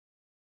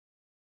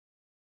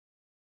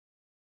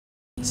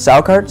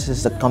Cellcard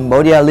is the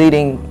Cambodia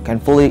leading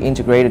and fully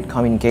integrated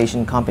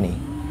communication company,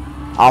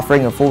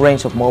 offering a full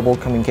range of mobile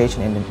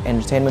communication and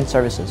entertainment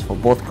services for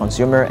both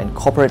consumer and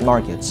corporate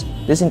markets.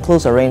 This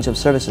includes a range of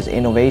services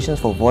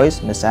innovations for voice,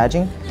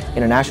 messaging,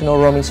 international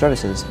roaming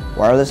services,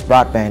 wireless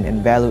broadband,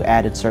 and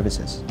value-added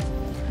services.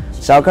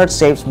 Cellcard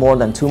saves more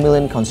than 2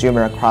 million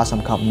consumers across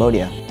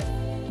Cambodia.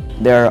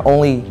 There are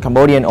only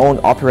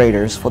Cambodian-owned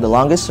operators for the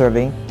longest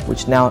serving,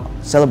 which now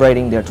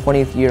celebrating their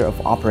 20th year of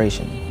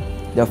operation.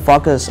 Their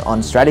focus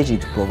on strategy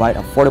to provide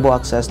affordable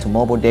access to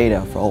mobile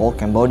data for all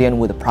Cambodians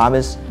with a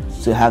promise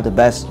to have the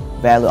best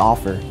value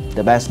offer,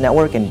 the best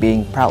network, and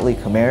being proudly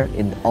Khmer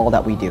in all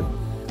that we do.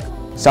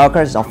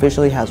 Cellcard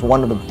officially has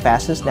one of the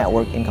fastest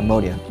networks in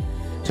Cambodia.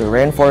 To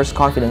reinforce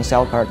confidence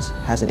Cellcard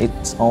has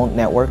its own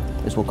network,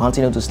 it will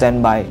continue to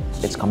stand by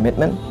its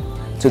commitment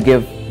to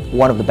give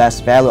one of the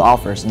best value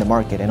offers in the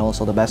market and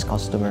also the best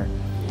customer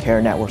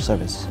care network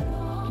service.